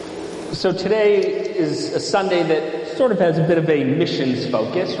So today is a Sunday that sort of has a bit of a missions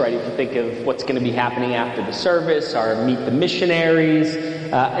focus, right? If you think of what's going to be happening after the service, our Meet the Missionaries.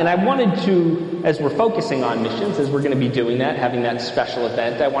 And I wanted to, as we're focusing on missions, as we're going to be doing that, having that special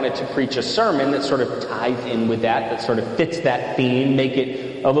event, I wanted to preach a sermon that sort of ties in with that sort of fits that theme, make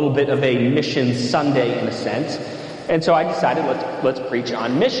it a little bit of a Missions Sunday in a sense. And so I decided let's preach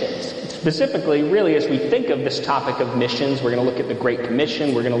on missions. Specifically, really, as we think of this topic of missions, we're going to look at the Great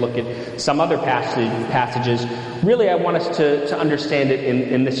Commission, we're going to look at some other passages. Really, I want us to understand it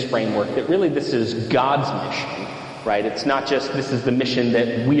in this framework, that really this is God's mission, right? It's not just this is the mission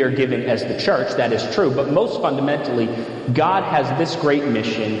that we are given as the church, that is true, but most fundamentally, God has this great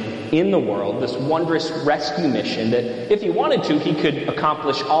mission in the world, this wondrous rescue mission that if he wanted to, he could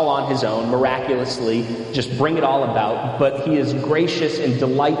accomplish all on his own, miraculously, just bring it all about. But he is gracious and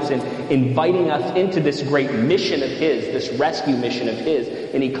delights in inviting us into this great mission of his, this rescue mission of his,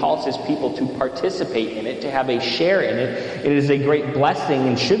 and he calls his people to participate in it, to have a share in it. It is a great blessing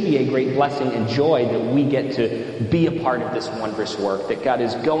and should be a great blessing and joy that we get to be a part of this wondrous work, that God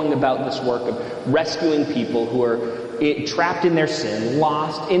is going about this work of rescuing people who are trapped in their sin,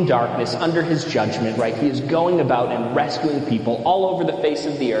 lost in darkness, under his judgment, right? He is going about and rescuing people all over the face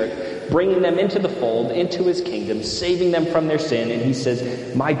of the earth, bringing them into the fold, into his kingdom, saving them from their sin. And he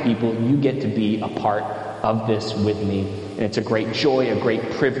says, my people, you get to be a part of this with me. And it's a great joy, a great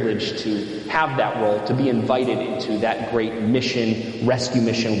privilege to have that role, to be invited into that great mission, rescue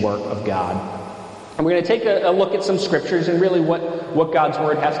mission work of God. And we're going to take a look at some scriptures and really what God's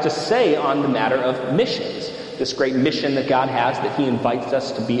word has to say on the matter of missions. This great mission that God has that he invites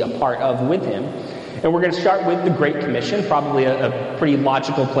us to be a part of with him. And we're going to start with the Great Commission, probably a pretty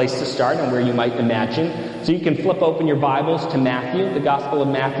logical place to start and where you might imagine. So you can flip open your Bibles to Matthew, the Gospel of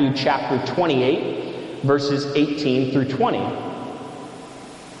Matthew, chapter 28, verses 18 through 20.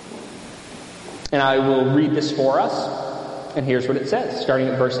 And I will read this for us. And here's what it says, starting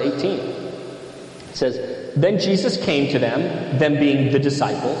at verse 18. It says, then Jesus came to them being the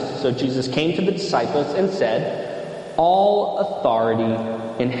disciples. So Jesus came to the disciples and said, all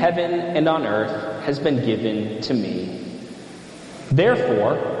authority in heaven and on earth has been given to me.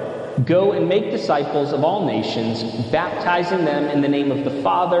 Therefore, go and make disciples of all nations, baptizing them in the name of the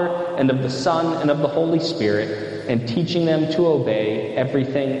Father and of the Son and of the Holy Spirit, and teaching them to obey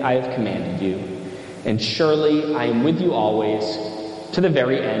everything I have commanded you. And surely I am with you always to the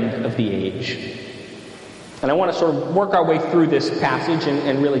very end of the age. And I want to sort of work our way through this passage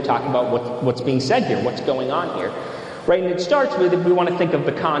and really talk about what's being said here, what's going on here. Right, and it starts with, if we want to think of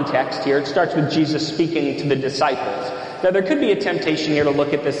the context here, it starts with Jesus speaking to the disciples. Now, there could be a temptation here to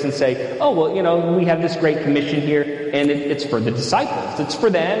look at this and say, oh, well, we have this great commission here, and it's for the disciples. It's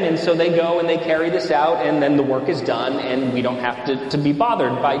for them, and so they go and they carry this out, and then the work is done, and we don't have to be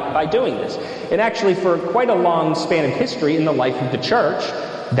bothered by doing this. And actually, for quite a long span of history in the life of the church,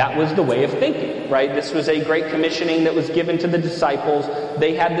 that was the way of thinking, right? This was a great commissioning that was given to the disciples.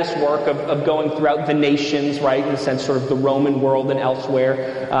 They had this work of going throughout the nations, right, in the sense sort of the Roman world and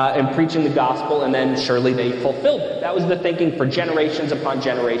elsewhere, and preaching the gospel, and then surely they fulfilled it. That was the thinking for generations upon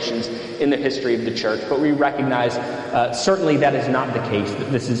generations in the history of the church. But we recognize certainly that is not the case,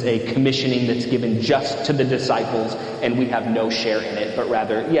 that this is a commissioning that's given just to the disciples, and we have no share in it, but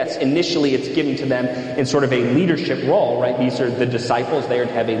rather, yes, initially it's given to them in sort of a leadership role, right? These are the disciples. They are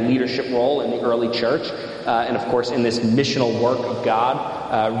to have a leadership role in the early church, and of course in this missional work of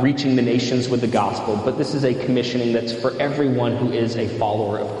God, reaching the nations with the gospel. But this is a commissioning that's for everyone who is a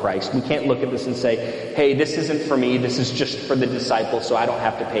follower of Christ. We can't look at this and say, hey, this isn't for me, this is just for the disciples, so I don't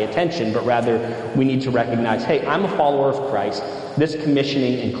have to pay attention. But rather, we need to recognize, hey, I'm a follower of Christ. This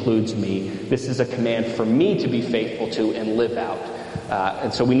commissioning includes me. This is a command for me to be faithful to and live out.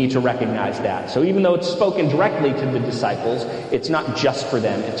 And so we need to recognize that. So even though it's spoken directly to the disciples, it's not just for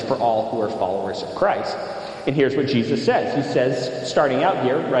them, it's for all who are followers of Christ. And here's what Jesus says. He says, starting out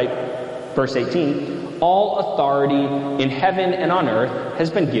here, right, verse 18, all authority in heaven and on earth has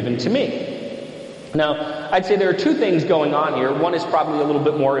been given to me. Now, I'd say there are two things going on here. One is probably a little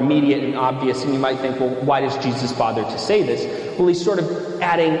bit more immediate and obvious, and you might think, well, why does Jesus bother to say this? Well, he's sort of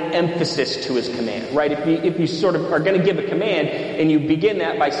adding emphasis to his command, right? If you sort of are going to give a command, and you begin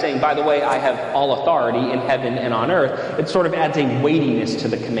that by saying, by the way, I have all authority in heaven and on earth, it sort of adds a weightiness to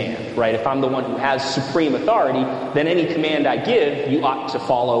the command, right? If I'm the one who has supreme authority, then any command I give, you ought to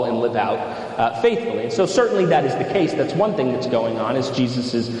follow and live out faithfully. And so certainly that is the case. That's one thing that's going on, is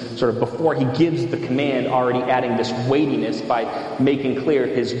Jesus is sort of, before he gives the command, already adding this weightiness by making clear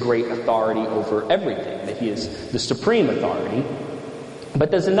his great authority over everything, that he is the supreme authority. But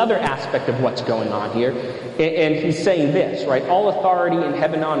there's another aspect of what's going on here, and he's saying this, right? All authority in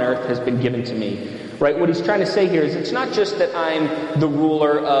heaven and on earth has been given to me, right? What he's trying to say here is it's not just that I'm the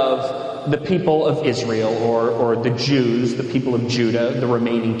ruler of the people of Israel or the Jews, the people of Judah, the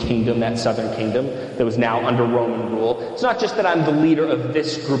remaining kingdom, that southern kingdom that was now under Roman rule. It's not just that I'm the leader of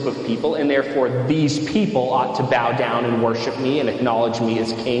this group of people, and therefore these people ought to bow down and worship me and acknowledge me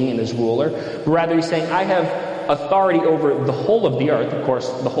as king and as ruler. But rather he's saying I have authority over the whole of the earth, of course,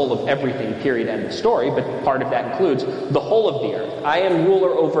 the whole of everything, period, end of story, but part of that includes the whole of the earth. I am ruler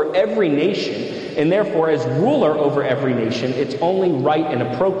over every nation, and therefore, as ruler over every nation, it's only right and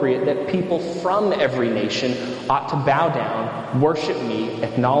appropriate that people from every nation ought to bow down, worship me,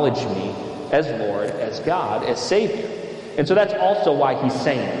 acknowledge me as Lord, as God, as Savior. And so that's also why he's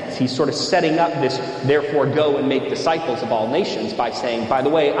saying this. He's sort of setting up this, therefore go and make disciples of all nations by saying, by the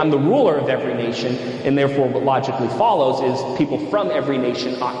way, I'm the ruler of every nation, and therefore what logically follows is people from every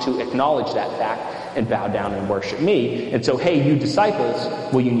nation ought to acknowledge that fact and bow down and worship me. And so, hey, you disciples,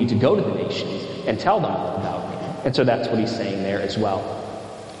 well, you need to go to the nations and tell them all about me. And so that's what he's saying there as well.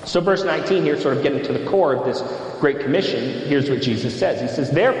 So verse 19 here, sort of getting to the core of this Great Commission, here's what Jesus says. He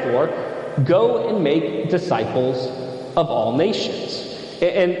says, therefore, go and make disciples of all nations.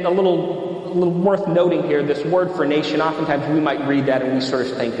 And a little worth noting here, this word for nation, oftentimes we might read that and we sort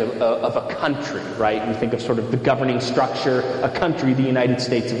of think of a country, right? We think of sort of the governing structure, a country, the United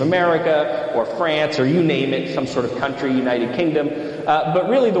States of America, or France, or you name it, some sort of country, United Kingdom. But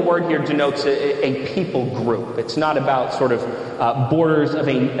really the word here denotes a people group. It's not about sort of borders of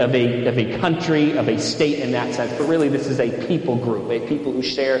a country, of a state in that sense, but really this is a people group, a people who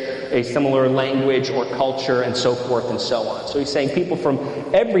share a similar language or culture and so forth and so on. So he's saying people from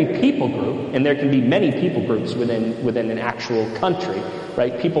every people group, and there can be many people groups within an actual country,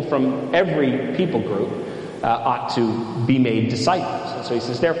 right? People from every people group ought to be made disciples. And so he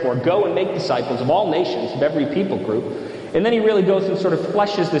says, therefore, go and make disciples of all nations, of every people group. And then he really goes and sort of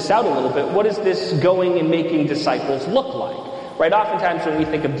fleshes this out a little bit. What does this going and making disciples look like? Right? Oftentimes when we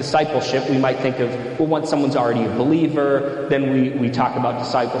think of discipleship, we might think of, well, once someone's already a believer, then we talk about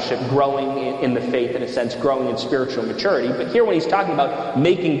discipleship growing in the faith, in a sense, growing in spiritual maturity. But here when he's talking about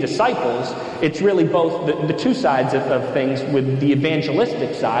making disciples, it's really both the two sides of things, with the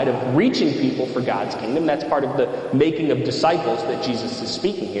evangelistic side of reaching people for God's kingdom. That's part of the making of disciples that Jesus is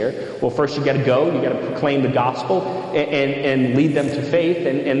speaking here. Well, first you got to go, you got to proclaim the gospel and lead them to faith,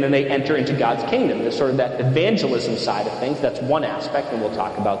 and then they enter into God's kingdom. There's sort of that evangelism side of things. That's one aspect, and we'll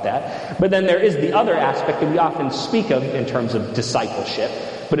talk about that. But then there is the other aspect that we often speak of in terms of discipleship,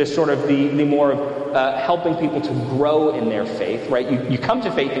 but it's sort of the more of helping people to grow in their faith, right? You come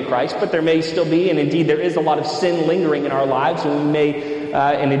to faith in Christ, but there may still be, and indeed there is a lot of sin lingering in our lives, and we may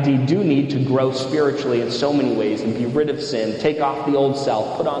and indeed do need to grow spiritually in so many ways and be rid of sin, take off the old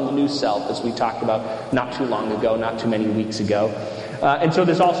self, put on the new self, as we talked about not too long ago, not too many weeks ago. And so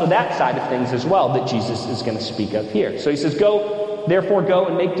there's also that side of things as well that Jesus is going to speak of here. So he says, therefore go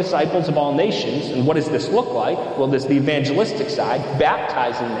and make disciples of all nations. And what does this look like? Well, there's the evangelistic side,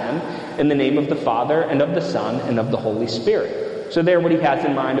 baptizing them in the name of the Father and of the Son and of the Holy Spirit. So there what he has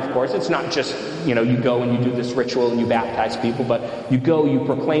in mind, of course, it's not just, you go and you do this ritual and you baptize people, but you go, you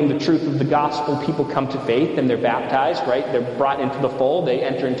proclaim the truth of the gospel, people come to faith and they're baptized, right? They're brought into the fold, they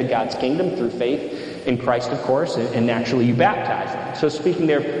enter into God's kingdom through faith in Christ, of course, and naturally you baptize them. So speaking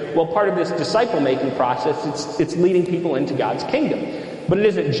there, well, part of this disciple-making process, it's leading people into God's kingdom. But it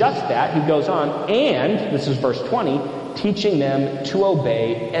isn't just that. He goes on, and, this is verse 20, teaching them to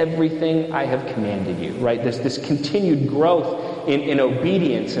obey everything I have commanded you, right? This continued growth in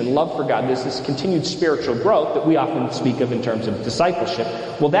obedience and love for God, this continued spiritual growth that we often speak of in terms of discipleship.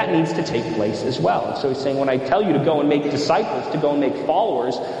 Well, that needs to take place as well. And so he's saying, when I tell you to go and make disciples, to go and make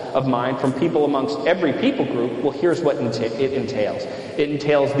followers of mine from people amongst every people group, well, here's what it entails. It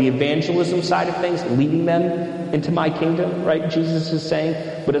entails the evangelism side of things, leading them into my kingdom, right? Jesus is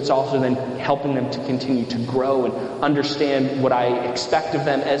saying, but it's also then helping them to continue to grow and understand what I expect of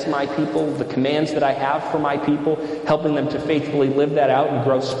them as my people, the commands that I have for my people, helping them to faithfully live that out and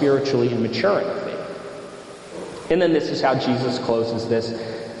grow spiritually and mature in faith. And then this is how Jesus closes this,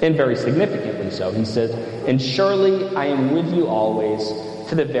 and very significantly so. He says, and surely I am with you always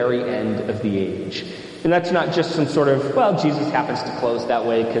to the very end of the age. And that's not just some sort of, well, Jesus happens to close that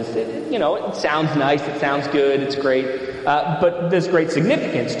way because, it sounds nice, it sounds good, it's great, but there's great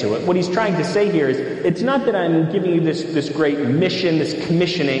significance to it. What he's trying to say here is, it's not that I'm giving you this great mission, this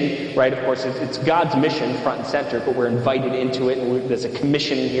commissioning, right? Of course, it's God's mission front and center, but we're invited into it, and there's a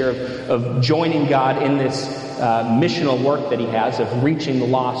commissioning here of joining God in this missional work that he has of reaching the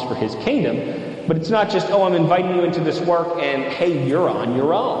lost for his kingdom. But it's not just, oh, I'm inviting you into this work and, hey, you're on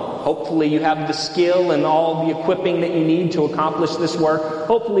your own. Hopefully you have the skill and all the equipping that you need to accomplish this work.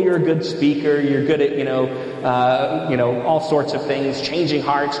 Hopefully you're a good speaker. You're good at, all sorts of things, changing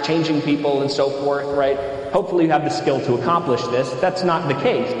hearts, changing people, and so forth, right? Hopefully you have the skill to accomplish this. That's not the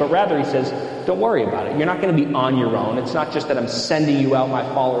case. But rather, he says, don't worry about it. You're not going to be on your own. It's not just that I'm sending you out, my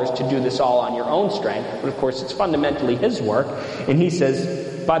followers, to do this all on your own strength. But of course, it's fundamentally his work. And he says,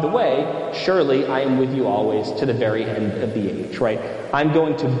 by the way, surely I am with you always to the very end of the age, right? I'm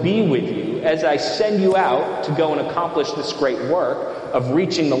going to be with you as I send you out to go and accomplish this great work of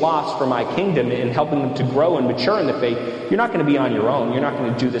reaching the lost for my kingdom and helping them to grow and mature in the faith. You're not going to be on your own. You're not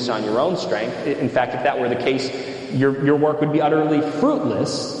going to do this on your own strength. In fact, if that were the case, your work would be utterly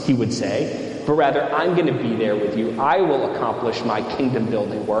fruitless, he would say. But rather, I'm going to be there with you. I will accomplish my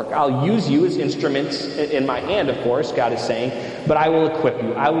kingdom-building work. I'll use you as instruments in my hand, of course, God is saying, but I will equip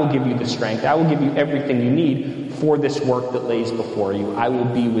you. I will give you the strength. I will give you everything you need for this work that lays before you. I will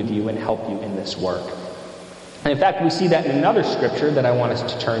be with you and help you in this work. And in fact, we see that in another scripture that I want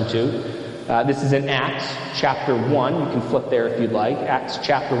us to turn to. This is in Acts chapter 1. You can flip there if you'd like. Acts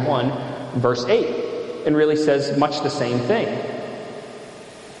chapter 1, verse 8. And really says much the same thing.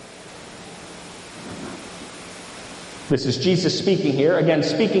 This is Jesus speaking here, again,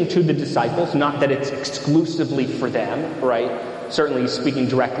 speaking to the disciples, not that it's exclusively for them, right? Certainly he's speaking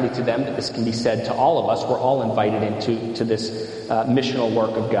directly to them, but this can be said to all of us. We're all invited into this missional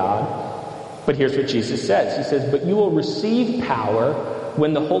work of God. But here's what Jesus says. He says, but you will receive power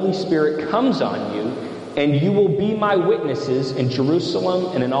when the Holy Spirit comes on you, and you will be my witnesses in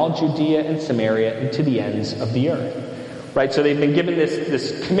Jerusalem and in all Judea and Samaria and to the ends of the earth. Right? So they've been given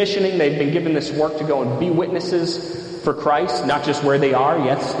this commissioning, they've been given this work to go and be witnesses for Christ, not just where they are,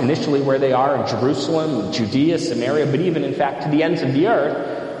 yes, initially where they are in Jerusalem, Judea, Samaria, but even in fact to the ends of the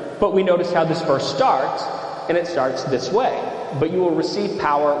earth. But we notice how this verse starts, and it starts this way. But you will receive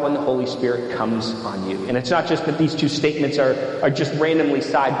power when the Holy Spirit comes on you. And it's not just that these two statements are just randomly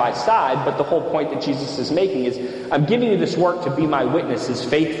side by side, but the whole point that Jesus is making is, I'm giving you this work to be my witnesses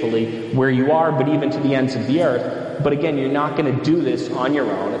faithfully where you are, but even to the ends of the earth. But again, you're not going to do this on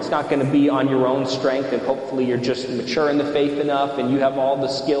your own. It's not going to be on your own strength, and hopefully you're just mature in the faith enough and you have all the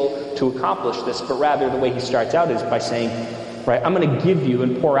skill to accomplish this. But rather, the way he starts out is by saying, right, I'm going to give you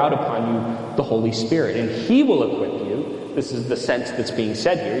and pour out upon you the Holy Spirit, and he will equip you. This is the sense that's being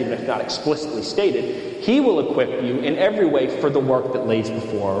said here, even if not explicitly stated. He will equip you in every way for the work that lays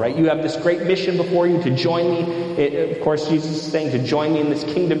before, right? You have this great mission before you to join me. Of course, Jesus is saying to join me in this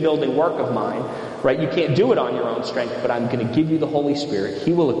kingdom-building work of mine, right? You can't do it on your own strength, but I'm going to give you the Holy Spirit.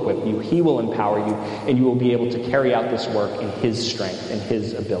 He will equip you. He will empower you, and you will be able to carry out this work in his strength and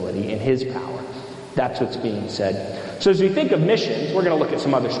his ability and his power. That's what's being said. So as we think of missions, we're going to look at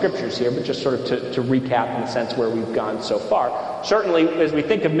some other scriptures here, but just sort of to recap in the sense where we've gone so far. Certainly, as we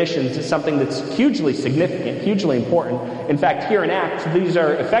think of missions, it's something that's hugely significant, hugely important. In fact, here in Acts, these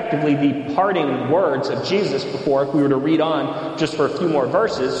are effectively the parting words of Jesus before, if we were to read on just for a few more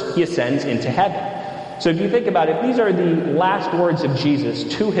verses, he ascends into heaven. So if you think about it, these are the last words of Jesus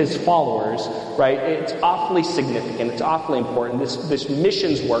to his followers, right? It's awfully significant. It's awfully important. This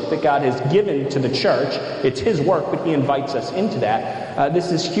missions work that God has given to the church, it's his work, but he invites us into that.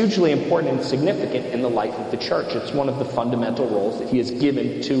 This is hugely important and significant in the life of the church. It's one of the fundamental roles that he has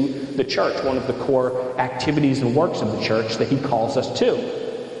given to the church, one of the core activities and works of the church that he calls us to.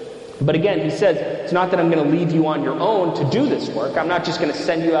 But again, he says, it's not that I'm going to leave you on your own to do this work. I'm not just going to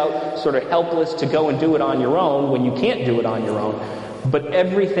send you out sort of helpless to go and do it on your own when you can't do it on your own. But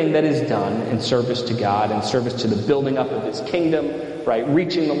everything that is done in service to God, in service to the building up of his kingdom, right,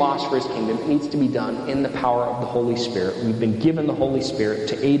 reaching the lost for his kingdom, it needs to be done in the power of the Holy Spirit. We've been given the Holy Spirit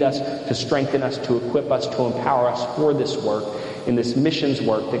to aid us, to strengthen us, to equip us, to empower us for this work. And this missions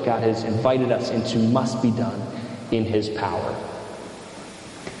work that God has invited us into must be done in his power.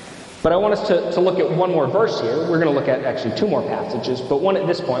 But I want us to look at one more verse here. We're going to look at actually two more passages, but one at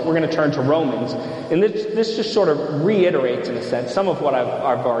this point, we're going to turn to Romans. And this just sort of reiterates, in a sense, some of what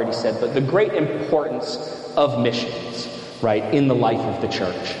I've already said, but the great importance of missions, right, in the life of the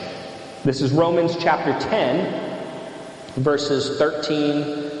church. This is Romans chapter 10, verses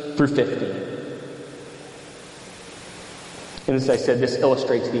 13 through 15. And as I said, this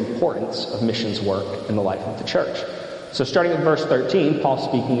illustrates the importance of missions work in the life of the church. So starting at verse 13, Paul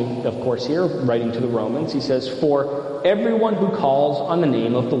speaking, of course, here, writing to the Romans, he says, "For everyone who calls on the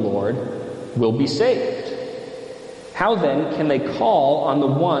name of the Lord will be saved. How then can they call on the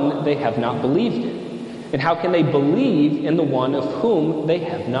one they have not believed in? And how can they believe in the one of whom they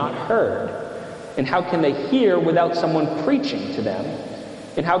have not heard? And how can they hear without someone preaching to them?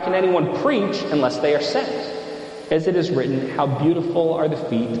 And how can anyone preach unless they are sent? As it is written, how beautiful are the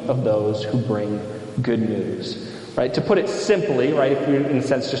feet of those who bring good news. Right? To put it simply, right, if you're in a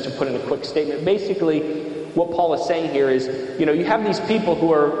sense just to put in a quick statement, basically what Paul is saying here is, you have these people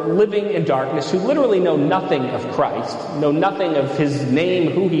who are living in darkness, who literally know nothing of Christ, know nothing of his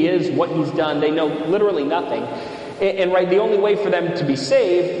name, who he is, what he's done. They know literally nothing. And right, the only way for them to be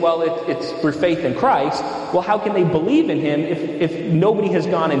saved, well, it's through faith in Christ. Well, how can they believe in him if nobody has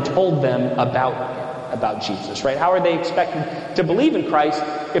gone and told them about Jesus, right? How are they expected to believe in Christ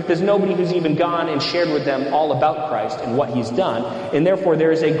if there's nobody who's even gone and shared with them all about Christ and what he's done? And therefore,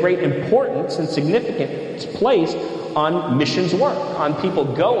 there is a great importance and significance placed on missions work, on people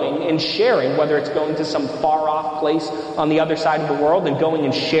going and sharing, whether it's going to some far-off place on the other side of the world and going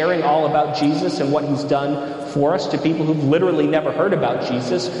and sharing all about Jesus and what he's done for us to people who've literally never heard about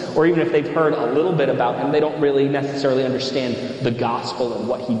Jesus, or even if they've heard a little bit about him, they don't really necessarily understand the gospel and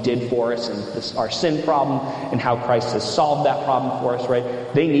what he did for us and our sin problem and how Christ has solved that problem for us,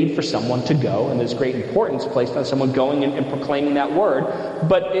 right? They need for someone to go, and there's great importance placed on someone going and proclaiming that word,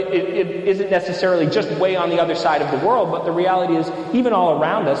 but it isn't necessarily just way on the other side of the world, but the reality is, even all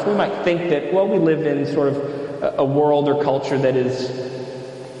around us, we might think that, well, we live in sort of a world or culture that is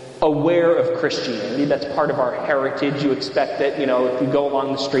aware of Christianity. That's part of our heritage. You expect that, if you go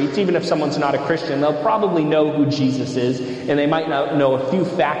along the streets, even if someone's not a Christian, they'll probably know who Jesus is, and they might not know a few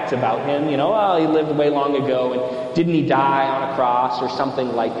facts about him. He lived way long ago, and didn't he die on a cross or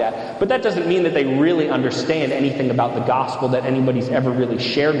something like that? But that doesn't mean that they really understand anything about the gospel, that anybody's ever really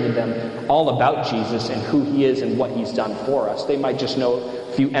shared with them all about Jesus and who he is and what he's done for us. They might just know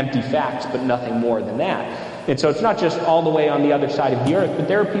a few empty facts, but nothing more than that. And so it's not just all the way on the other side of the earth, but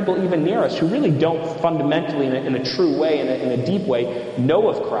there are people even near us who really don't fundamentally, in a true way, in a deep way, know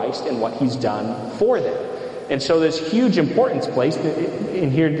of Christ and what he's done for them. And so there's huge importance placed, in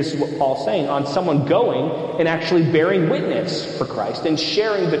here this is what Paul's saying, on someone going and actually bearing witness for Christ and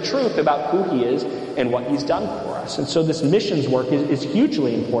sharing the truth about who he is and what he's done for us. And so this missions work is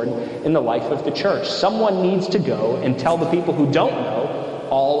hugely important in the life of the church. Someone needs to go and tell the people who don't know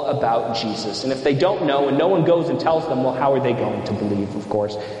all about Jesus. And if they don't know and no one goes and tells them, well, how are they going to believe, of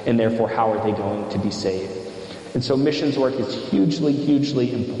course, and therefore how are they going to be saved? And so missions work is hugely,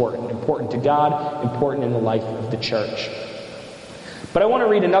 hugely important to God, important in the life of the church. But I want to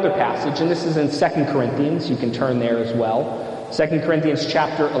read another passage, and this is in 2 Corinthians. You can turn there as well. 2 Corinthians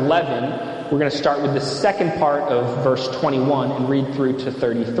chapter 11. We're going to start with the second part of verse 21 and read through to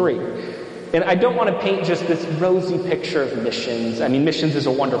 33. And I don't want to paint just this rosy picture of missions. I mean, missions is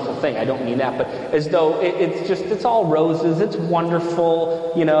a wonderful thing. I don't mean that, but as though it's all roses, it's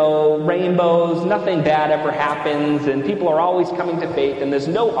wonderful, rainbows, nothing bad ever happens, and people are always coming to faith, and there's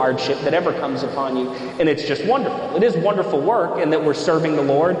no hardship that ever comes upon you, and it's just wonderful. It is wonderful work, and that we're serving the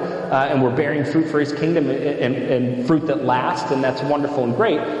Lord, and we're bearing fruit for his kingdom, and fruit that lasts, and that's wonderful and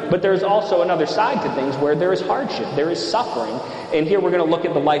great. But there's also another side to things where there is hardship, there is suffering, and here we're going to look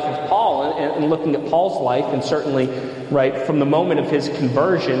at the life of Paul, and looking at Paul's life, and certainly, right, from the moment of his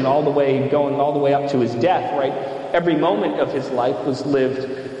conversion going all the way up to his death, right, every moment of his life was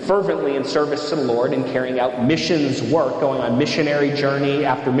lived fervently in service to the Lord and carrying out missions work, going on missionary journey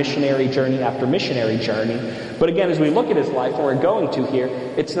after missionary journey after missionary journey. But again, as we look at his life, and we're going to here,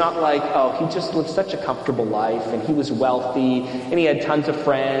 it's not like, he just lived such a comfortable life, and he was wealthy, and he had tons of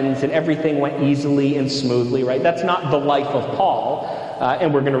friends, and everything went easily and smoothly, right? That's not the life of Paul.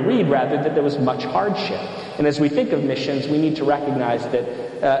 And we're going to read, rather, that there was much hardship. And as we think of missions, we need to recognize that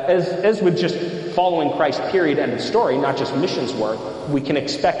as with just following Christ, period, end of story, not just missions work, we can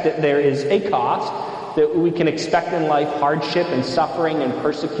expect that there is a cost, that we can expect in life hardship and suffering and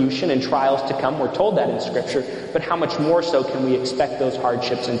persecution and trials to come. We're told that in Scripture. But how much more so can we expect those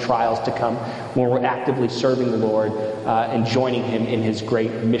hardships and trials to come when we're actively serving the Lord and joining him in his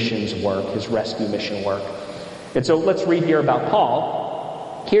great missions work, his rescue mission work? And so let's read here about Paul.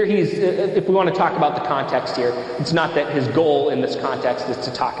 Here if we want to talk about the context here, it's not that his goal in this context is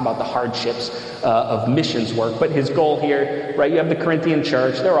to talk about the hardships of missions work, but his goal here, right, you have the Corinthian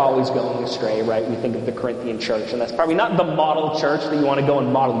church, they're always going astray, right? We think of the Corinthian church, and that's probably not the model church that you want to go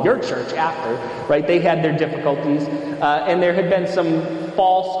and model your church after, right? They had their difficulties, and there had been some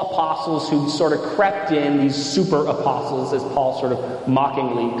false apostles who sort of crept in, these super apostles, as Paul sort of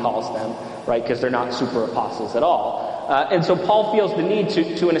mockingly calls them, right? Because they're not super apostles at all. And so Paul feels the need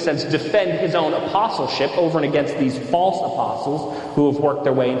to, in a sense, defend his own apostleship over and against these false apostles who have worked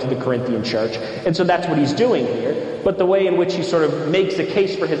their way into the Corinthian church. And so that's what he's doing here. But the way in which he sort of makes a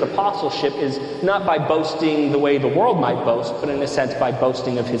case for his apostleship is not by boasting the way the world might boast, but in a sense by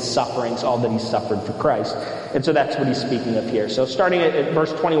boasting of his sufferings, all that he suffered for Christ. And so that's what he's speaking of here. So starting at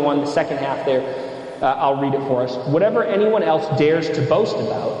verse 21, the second half there, I'll read it for us. Whatever anyone else dares to boast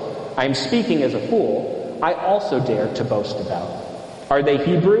about, I am speaking as a fool, I also dare to boast about. Are they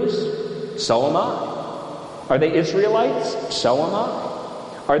Hebrews? So am I. Are they Israelites? So am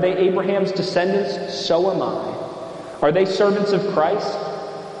I. Are they Abraham's descendants? So am I. Are they servants of Christ?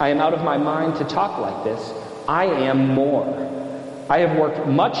 I am out of my mind to talk like this. I am more. I have worked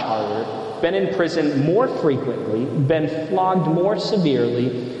much harder, been in prison more frequently, been flogged more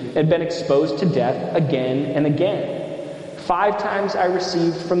severely, and been exposed to death again and again. 5 times I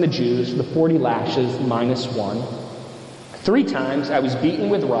received from the Jews the 40 lashes minus 1. 3 times I was beaten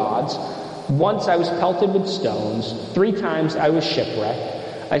with rods. Once I was pelted with stones. 3 times I was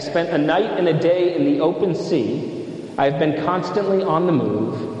shipwrecked. I spent a night and a day in the open sea. I have been constantly on the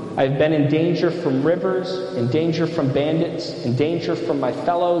move. I have been in danger from rivers, in danger from bandits, in danger from my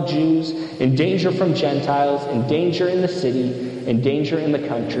fellow Jews, in danger from Gentiles, in danger in the city, in danger in the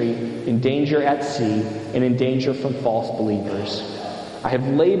country, in danger at sea, and in danger from false believers. I have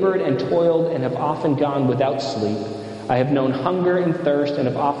labored and toiled and have often gone without sleep. I have known hunger and thirst and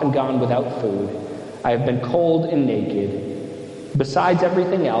have often gone without food. I have been cold and naked. Besides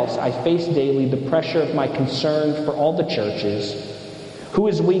everything else, I face daily the pressure of my concern for all the churches. Who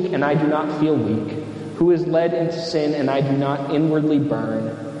is weak and I do not feel weak? Who is led into sin and I do not inwardly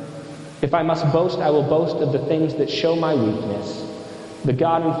burn? If I must boast, I will boast of the things that show my weakness. The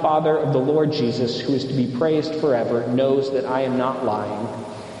God and Father of the Lord Jesus, who is to be praised forever, knows that I am not lying.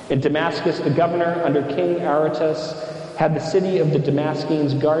 In Damascus, the governor under King Aretas had the city of the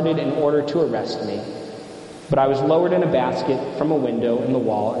Damascenes guarded in order to arrest me. But I was lowered in a basket from a window in the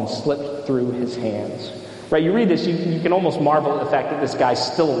wall and slipped through his hands. Right, you read this, you can almost marvel at the fact that this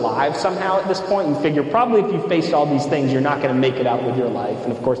guy's still alive somehow at this point. You figure probably if you faced all these things, you're not going to make it out with your life.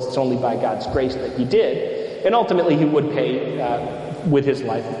 And of course, it's only by God's grace that he did. And ultimately, he would pay with his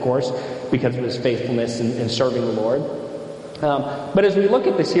life, of course, because of his faithfulness in serving the Lord. But as we look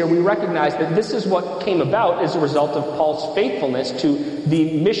at this here, we recognize that this is what came about as a result of Paul's faithfulness to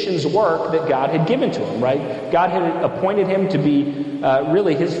the missions work that God had given to him, right? God had appointed him to be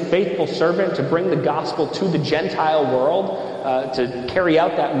really his faithful servant to bring the gospel to the Gentile world, to carry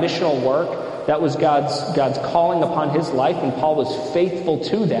out that missional work. That was God's calling upon his life, and Paul was faithful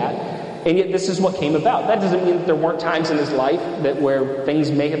to that. And yet this is what came about. That doesn't mean that there weren't times in his life where things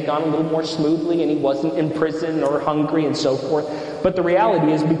may have gone a little more smoothly and he wasn't in prison or hungry and so forth. But the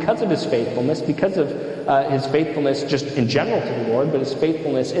reality is, because of his faithfulness, because of his faithfulness just in general to the Lord, but his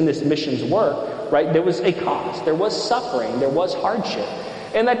faithfulness in this missions work, right, there was a cost. There was suffering. There was hardship.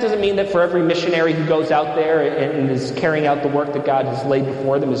 And that doesn't mean that for every missionary who goes out there and is carrying out the work that God has laid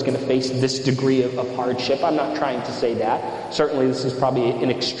before them is going to face this degree of hardship. I'm not trying to say that. Certainly this is probably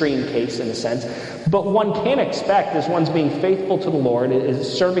an extreme case in a sense. But one can expect, as one's being faithful to the Lord,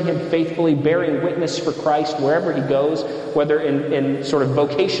 is serving him faithfully, bearing witness for Christ wherever he goes, whether in sort of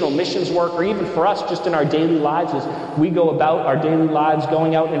vocational missions work or even for us just in our daily lives as we go about our daily lives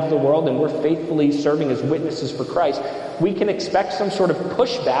going out into the world and we're faithfully serving as witnesses for Christ. We can expect some sort of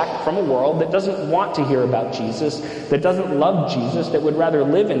pushback from a world that doesn't want to hear about Jesus, that doesn't love Jesus, that would rather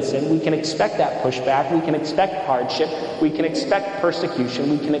live in sin. We can expect that pushback. We can expect hardship. We can expect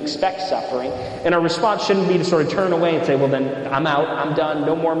persecution. We can expect suffering. And our response shouldn't be to sort of turn away and say, well, then I'm out. I'm done.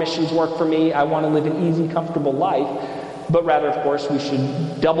 No more missions work for me. I want to live an easy, comfortable life. But rather, of course, we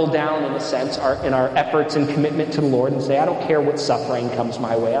should double down, in a sense, in our efforts and commitment to the Lord and say, I don't care what suffering comes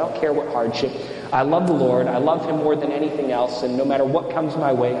my way. I don't care what hardship. I love the Lord. I love him more than anything else. And no matter what comes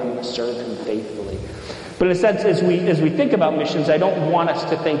my way, I'm going to serve him faithfully. But in a sense, as we think about missions, I don't want us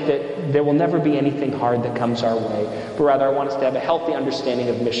to think that there will never be anything hard that comes our way. But rather, I want us to have a healthy understanding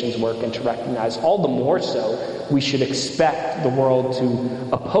of missions work and to recognize all the more so we should expect the world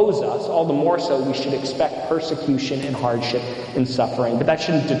to oppose us. All the more so we should expect persecution and hardship and suffering. But that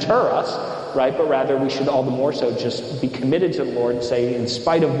shouldn't deter us, right? But rather, we should all the more so just be committed to the Lord and say, in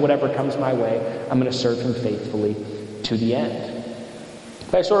spite of whatever comes my way, I'm going to serve him faithfully to the end.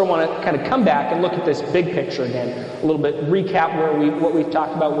 But I sort of want to kind of come back and look at this big picture again, a little bit, recap what we've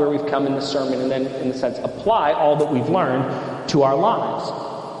talked about, where we've come in the sermon, and then, in a sense, apply all that we've learned to our lives.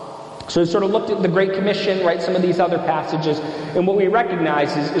 So we sort of looked at the Great Commission, right, some of these other passages, and what we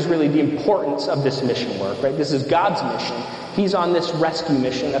recognize is really the importance of this mission work, right? This is God's mission. He's on this rescue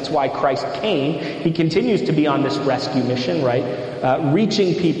mission. That's why Christ came. He continues to be on this rescue mission, right?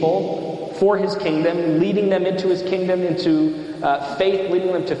 Reaching people for his kingdom, leading them into his kingdom, into faith,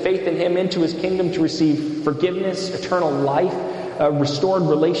 leading them to faith in him, into his kingdom, to receive forgiveness, eternal life, restored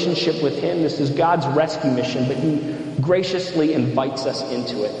relationship with him. This is God's rescue mission, but he graciously invites us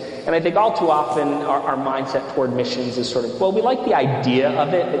into it. And I think all too often our mindset toward missions is sort of, well, we like the idea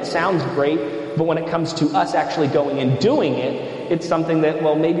of it. It sounds great, but when it comes to us actually going and doing it, it's something that,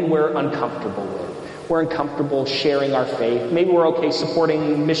 well, maybe we're uncomfortable with. We're uncomfortable sharing our faith. Maybe we're okay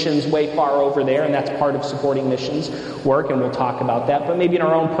supporting missions way far over there, and that's part of supporting missions work, and we'll talk about that. But maybe in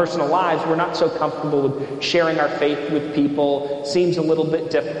our own personal lives, we're not so comfortable with sharing our faith with people. It seems a little bit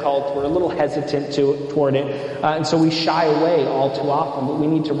difficult. We're a little hesitant toward it, and so we shy away all too often. But we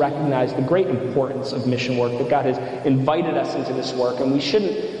need to recognize the great importance of mission work, that God has invited us into this work, and we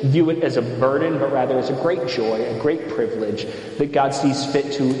shouldn't view it as a burden, but rather as a great joy, a great privilege that God sees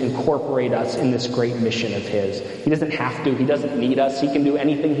fit to incorporate us in this great mission of his. He doesn't have to. He doesn't need us. He can do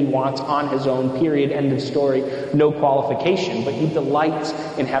anything he wants on his own, period, end of story, no qualification. But he delights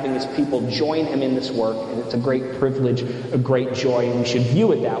in having his people join him in this work, and it's a great privilege, a great joy, and we should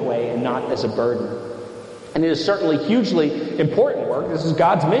view it that way and not as a burden. And it is certainly hugely important work. This is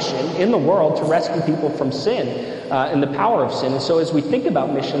God's mission in the world to rescue people from sin and the power of sin. And so as we think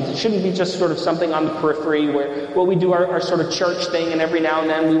about missions, it shouldn't be just sort of something on the periphery where, well, we do our sort of church thing, and every now and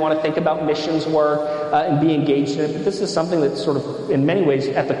then we want to think about missions work and be engaged in it. But this is something that's sort of, in many ways,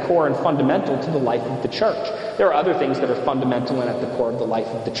 at the core and fundamental to the life of the church. There are other things that are fundamental and at the core of the life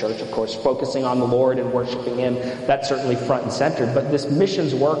of the church, of course, focusing on the Lord and worshiping him. That's certainly front and center. But this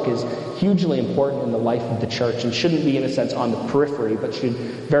missions work is hugely important in the life of the church and shouldn't be, in a sense, on the periphery, but should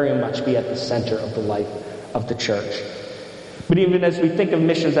very much be at the center of the life of the church. But even as we think of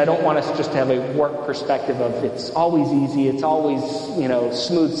missions, I don't want us just to have a work perspective of it's always easy, it's always,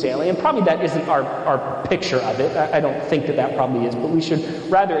 smooth sailing. And probably that isn't our picture of it. I don't think that probably is. But we should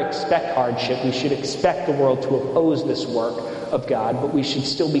rather expect hardship. We should expect the world to oppose this work of God. But we should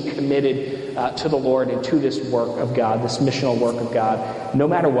still be committed to the Lord and to this work of God, this missional work of God, no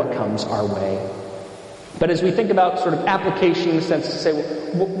matter what comes our way. But as we think about sort of application in the sense to say,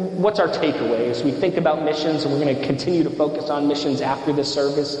 well, what's our takeaway? As we think about missions, and we're going to continue to focus on missions after this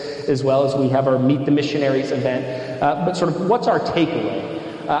service, as well as we have our Meet the Missionaries event. But sort of what's our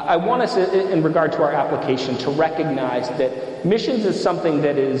takeaway? I want us, in regard to our application, to recognize that missions is something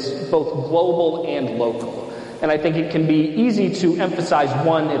that is both global and local. And I think it can be easy to emphasize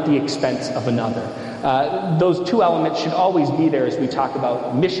one at the expense of another. Those two elements should always be there as we talk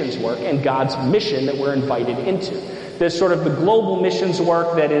about missions work and God's mission that we're invited into. There's sort of the global missions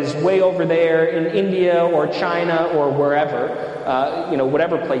work that is way over there in India or China or wherever,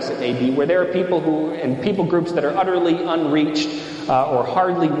 whatever place it may be, where there are people groups that are utterly unreached or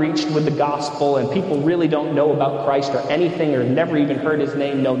hardly reached with the gospel, and people really don't know about Christ or anything or never even heard his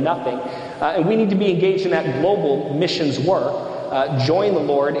name, know nothing. And we need to be engaged in that global missions work, join the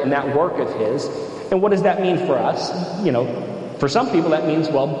Lord in that work of his. And what does that mean for us? For some people that means,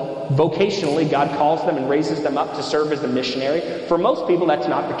 vocationally, God calls them and raises them up to serve as a missionary. For most people, that's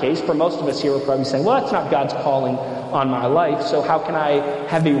not the case. For most of us here, we're probably saying, well, that's not God's calling on my life, so how can I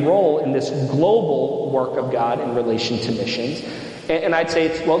have a role in this global work of God in relation to missions? And I'd say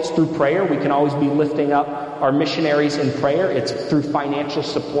it's through prayer. We can always be lifting up our missionaries in prayer. It's through financial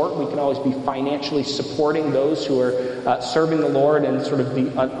support. We can always be financially supporting those who are serving the Lord and sort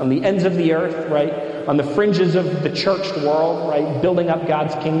of on the ends of the earth, right? On the fringes of the churched world, right? Building up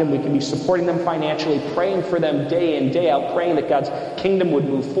God's kingdom. We can be supporting them financially, praying for them day in, day out, praying that God's kingdom would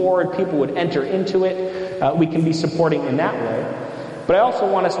move forward, people would enter into it. We can be supporting in that way. But I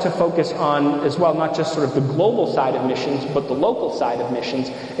also want us to focus on, as well, not just sort of the global side of missions, but the local side of missions,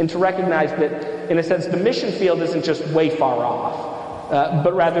 and to recognize that, in a sense, the mission field isn't just way far off,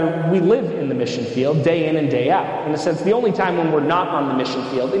 but rather we live in the mission field day in and day out. In a sense, the only time when we're not on the mission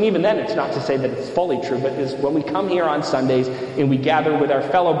field, and even then it's not to say that it's fully true, but is when we come here on Sundays and we gather with our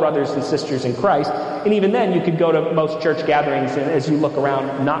fellow brothers and sisters in Christ. And even then, you could go to most church gatherings, and as you look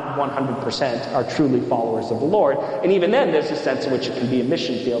around, not 100% are truly followers of the Lord. And even then, there's a sense in which it can be a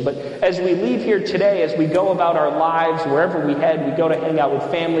mission field. But as we leave here today, as we go about our lives, wherever we head, we go to hang out with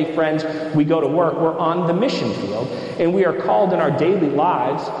family, friends, we go to work, we're on the mission field. And we are called in our daily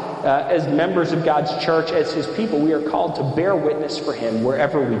lives, as members of God's church, as his people, we are called to bear witness for him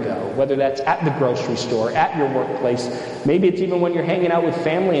wherever we go, whether that's at the grocery store, at your workplace. Maybe it's even when you're hanging out with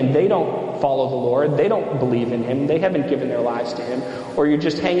family and they don't follow the Lord, they don't believe in him, they haven't given their lives to him, or you're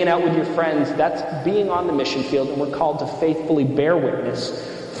just hanging out with your friends. That's being on the mission field, and we're called to faithfully bear witness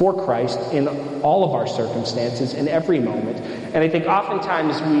for Christ in all of our circumstances, in every moment. And I think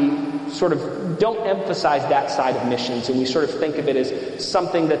oftentimes we sort of don't emphasize that side of missions, and we sort of think of it as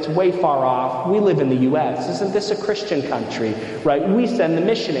something that's way far off. We live in the U.S. Isn't this a Christian country, right? We send the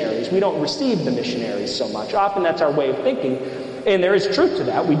missionaries. We don't receive the missionaries so much. Often that's our way of thinking, and there is truth to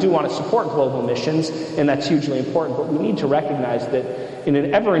that. We do want to support global missions, and that's hugely important, but we need to recognize that in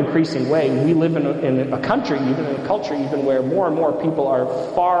an ever-increasing way, we live in a country, even in a culture, even where more and more people are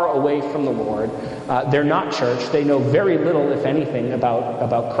far away from the Lord. They're not church. They know very little, if anything,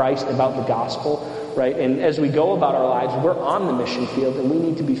 about Christ, about the gospel, right? And as we go about our lives, we're on the mission field, and we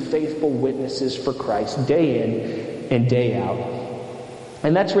need to be faithful witnesses for Christ day in and day out.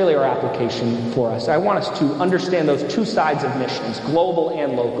 And that's really our application for us. I want us to understand those two sides of missions, global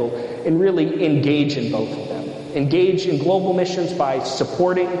and local, and really engage in both of them. Engage in global missions by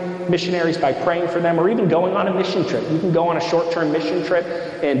supporting missionaries, by praying for them, or even going on a mission trip. You can go on a short-term mission trip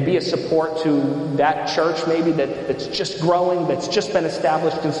and be a support to that church maybe that's just growing, that's just been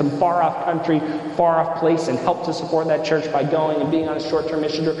established in some far-off country, far-off place, and help to support that church by going and being on a short-term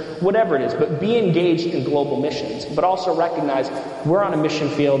mission trip, whatever it is. But be engaged in global missions, but also recognize we're on a mission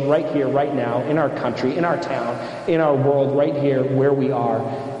field right here, right now, in our country, in our town, in our world, right here where we are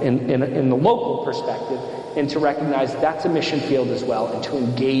in the local perspective, and to recognize that's a mission field as well, and to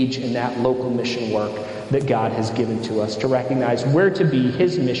engage in that local mission work that God has given to us, to recognize we're to be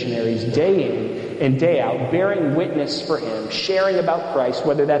His missionaries day in and day out, bearing witness for Him, sharing about Christ,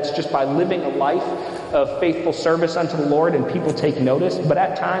 whether that's just by living a life of faithful service unto the Lord and people take notice, but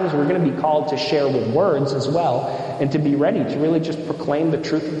at times we're going to be called to share with words as well, and to be ready to really just proclaim the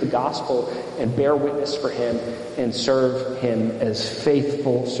truth of the gospel and bear witness for Him and serve Him as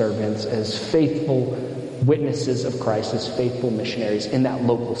faithful servants, as faithful witnesses of Christ, as faithful missionaries in that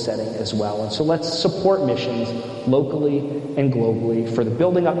local setting as well. And so let's support missions locally and globally for the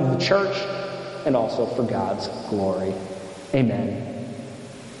building up of the church and also for God's glory. Amen.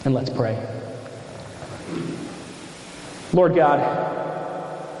 And let's pray. Lord God,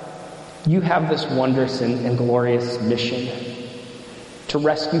 you have this wondrous and glorious mission to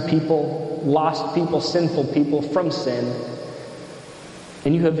rescue people, lost people, sinful people from sin.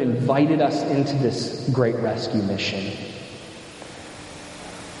 And you have invited us into this great rescue mission.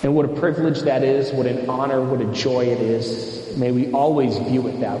 And what a privilege that is, what an honor, what a joy it is. May we always view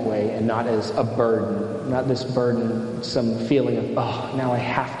it that way and not as a burden, not this burden, some feeling of, oh, now I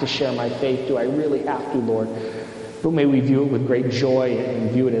have to share my faith. Do I really have to, Lord? But may we view it with great joy and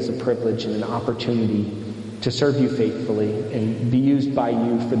view it as a privilege and an opportunity to serve you faithfully and be used by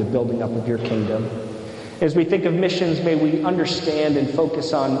you for the building up of your kingdom. As we think of missions, may we understand and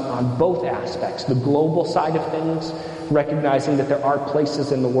focus on both aspects, the global side of things, recognizing that there are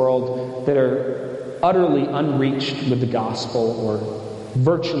places in the world that are utterly unreached with the gospel or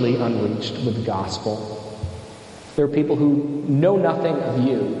virtually unreached with the gospel. There are people who know nothing of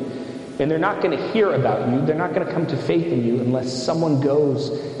you, and they're not going to hear about you, they're not going to come to faith in you unless someone goes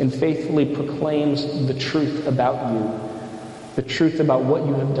and faithfully proclaims the truth about you. The truth about what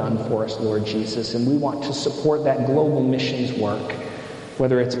you have done for us, Lord Jesus. And we want to support that global missions work,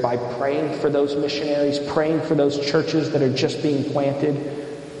 whether it's by praying for those missionaries, praying for those churches that are just being planted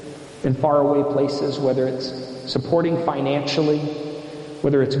in faraway places, whether it's supporting financially,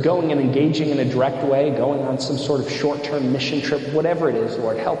 whether it's going and engaging in a direct way, going on some sort of short-term mission trip, whatever it is,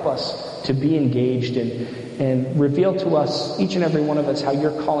 Lord, help us to be engaged and reveal to us, each and every one of us, how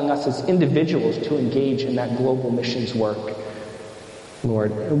you're calling us as individuals to engage in that global missions work.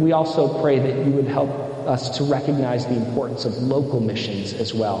 Lord, we also pray that you would help us to recognize the importance of local missions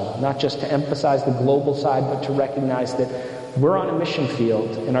as well. Not just to emphasize the global side, but to recognize that we're on a mission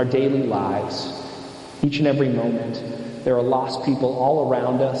field in our daily lives. Each and every moment, there are lost people all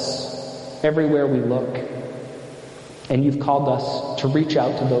around us, everywhere we look. And you've called us to reach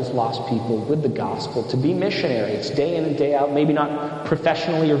out to those lost people with the gospel, to be missionaries day in and day out, maybe not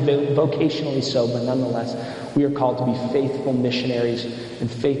professionally or vocationally so, but nonetheless, we are called to be faithful missionaries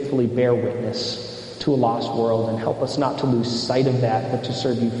and faithfully bear witness to a lost world, and help us not to lose sight of that, but to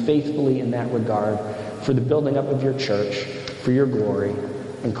serve you faithfully in that regard for the building up of your church, for your glory.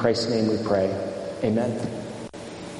 In Christ's name we pray. Amen.